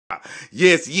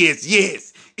Yes, yes,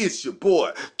 yes. It's your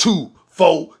boy,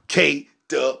 24K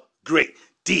the Great.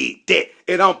 Did that.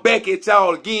 And I'm back at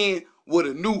y'all again with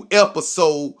a new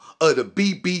episode of the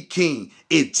Bb.King.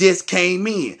 It just came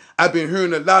in. I've been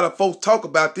hearing a lot of folks talk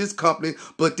about this company,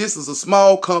 but this is a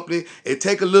small company. It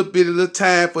take a little bit of the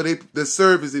time for the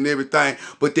service and everything,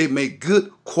 but they make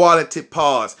good quality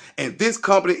parts. And this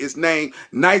company is named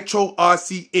Nitro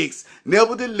RCX.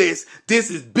 Nevertheless,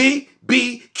 this is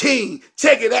Bb.King.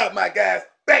 Check it out, my guys.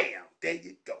 Bam! There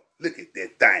you go. Look at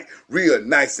that thing. Real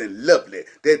nice and lovely.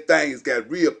 That thing has got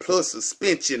real plus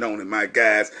suspension on it, my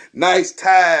guys. Nice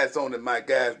tires on it, my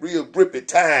guys. Real grippy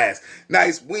tires.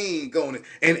 Nice wing on it.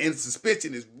 And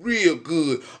suspension is real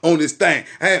good on this thing.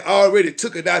 I already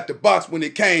took it out the box when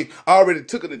it came. I already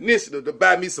took an initiative to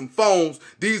buy me some phones.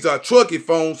 These are trucky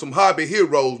phones, some hobby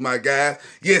heroes, my guys.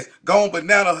 Yes, Gone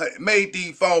Banana made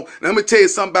these phones. Now, let me tell you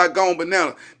something about Gone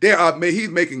Banana. He's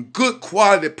making good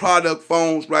quality product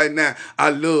phones right now.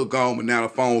 I love Gone Banana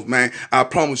phones, man. I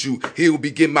promise you, he will be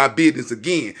getting my business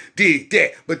again. Did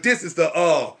that. But this is the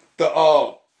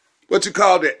what you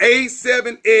call the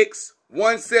A7X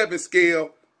 1/7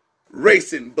 scale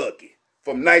racing bucket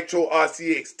from Nitro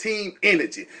RCX Team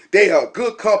Energy. They are a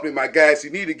good company, my guys.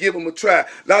 You need to give them a try. A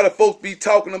lot of folks be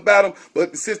talking about them,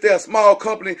 but since they're a small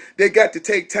company, they got to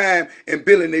take time in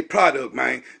building their product,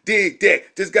 man. Dig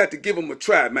that. Just got to give them a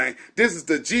try, man. This is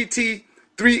the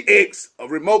GT3X, a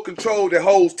remote control that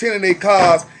holds 10 of their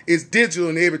cars. It's digital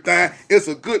and everything. It's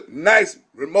a good, nice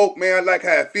remote, man. I like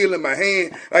how I feel in my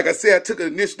hand. Like I said, I took an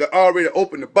initiative to already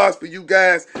open the box for you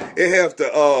guys. It has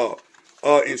the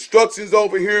instructions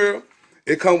over here.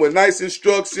 It comes with nice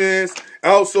instructions.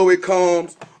 Also, it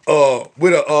comes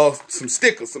with some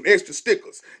stickers, some extra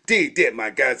stickers. Dig that,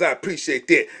 my guys. I appreciate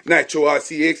that. Nitro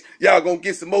RCX. Y'all gonna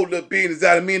get some more little business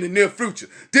out of me in the near future.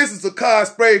 This is a car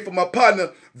spray for my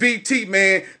partner, VT,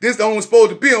 man. This the only supposed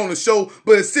to be on the show,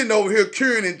 but it's sitting over here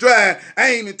curing and drying.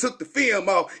 I ain't even took the film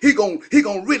off. He gon'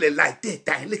 really like that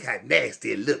thing. Look how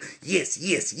nasty it look. Yes,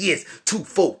 yes, yes.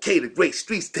 24K the Great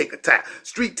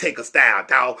Street Taker style,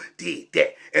 dog. Did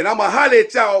that. And I'ma holler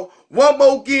at y'all one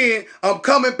more again. I'm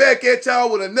coming back at y'all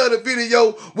with another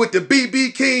video with the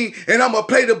Bb.King, and I'ma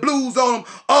play the blues on them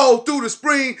all through the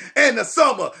spring and the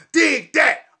summer. Dig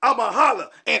that. I'ma holler,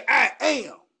 and I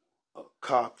am a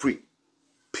car freak.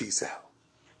 Peace out.